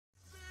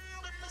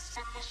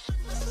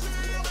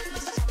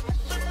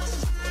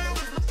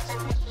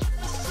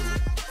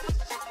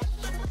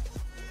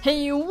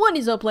Hey, what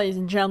is up, ladies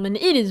and gentlemen?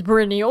 It is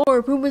Brittany, or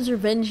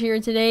PumasRevenge here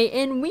today,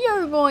 and we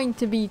are going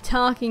to be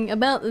talking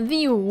about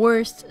the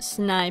worst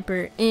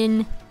sniper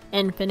in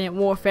Infinite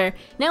Warfare.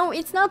 Now,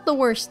 it's not the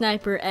worst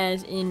sniper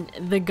as in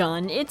the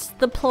gun, it's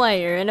the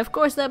player, and of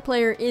course that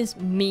player is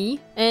me.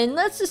 And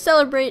let's just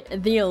celebrate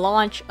the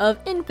launch of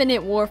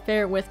Infinite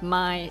Warfare with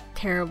my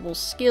terrible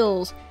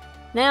skills.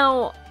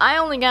 Now, I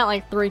only got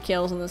like 3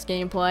 kills in this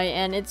gameplay,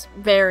 and it's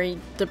very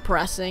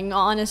depressing,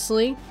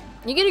 honestly.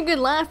 You get a good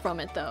laugh from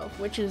it though,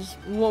 which is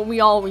what we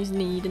always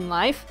need in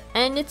life.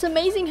 And it's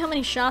amazing how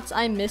many shots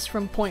I miss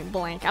from point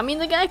blank. I mean,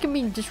 the guy could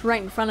be just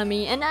right in front of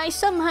me and I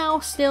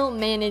somehow still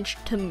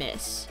managed to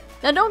miss.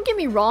 Now don't get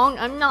me wrong,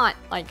 I'm not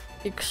like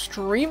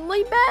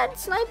extremely bad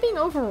sniping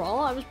overall.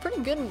 I was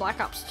pretty good in Black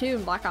Ops 2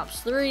 and Black Ops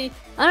 3.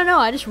 I don't know,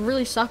 I just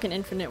really suck in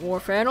Infinite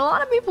Warfare, and a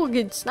lot of people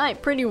could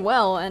snipe pretty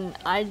well, and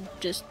I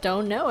just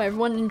don't know.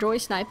 Everyone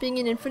enjoys sniping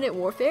in Infinite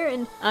Warfare,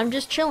 and I'm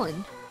just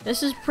chilling.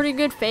 This is pretty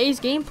good phase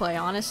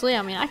gameplay, honestly.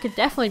 I mean, I could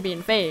definitely be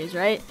in phase,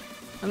 right?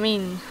 I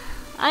mean,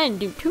 I didn't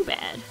do too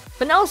bad.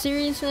 But in all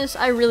seriousness,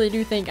 I really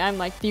do think I'm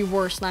like the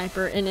worst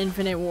sniper in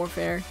Infinite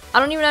Warfare. I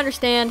don't even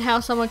understand how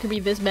someone could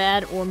be this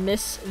bad or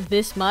miss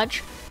this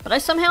much, but I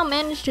somehow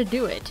managed to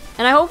do it.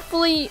 And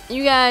hopefully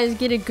you guys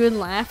get a good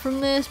laugh from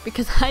this,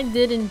 because I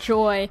did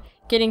enjoy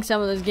getting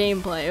some of this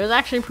gameplay. It was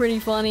actually pretty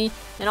funny,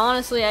 and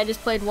honestly, I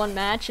just played one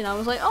match and I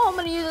was like, oh, I'm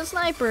gonna use a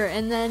sniper,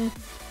 and then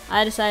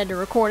I decided to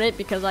record it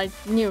because I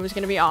knew it was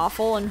going to be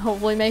awful and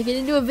hopefully make it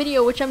into a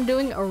video, which I'm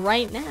doing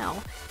right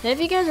now. And if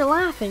you guys are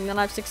laughing, then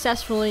I've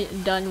successfully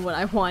done what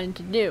I wanted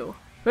to do.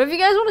 But if you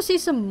guys want to see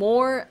some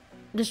more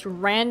just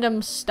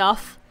random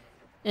stuff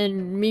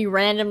and me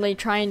randomly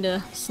trying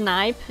to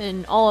snipe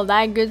and all of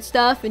that good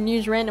stuff and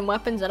use random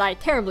weapons that I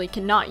terribly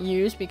cannot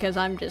use because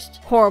I'm just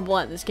horrible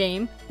at this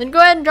game, then go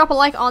ahead and drop a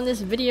like on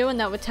this video, and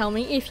that would tell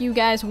me if you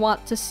guys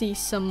want to see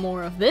some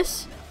more of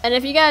this. And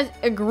if you guys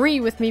agree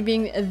with me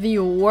being the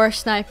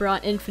worst sniper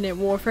on Infinite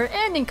Warfare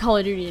and in Call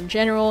of Duty in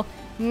general,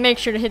 make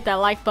sure to hit that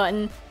like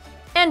button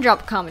and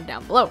drop a comment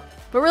down below.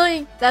 But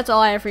really, that's all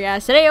I have for you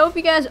guys today. I hope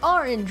you guys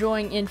are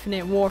enjoying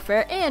Infinite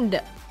Warfare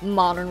and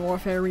Modern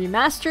Warfare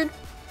Remastered.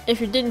 If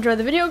you did enjoy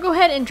the video, go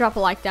ahead and drop a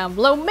like down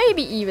below,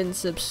 maybe even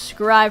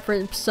subscribe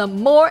for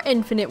some more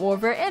Infinite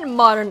Warfare and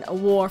Modern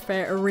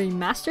Warfare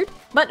Remastered.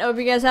 But I hope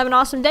you guys have an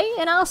awesome day,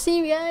 and I'll see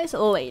you guys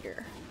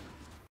later.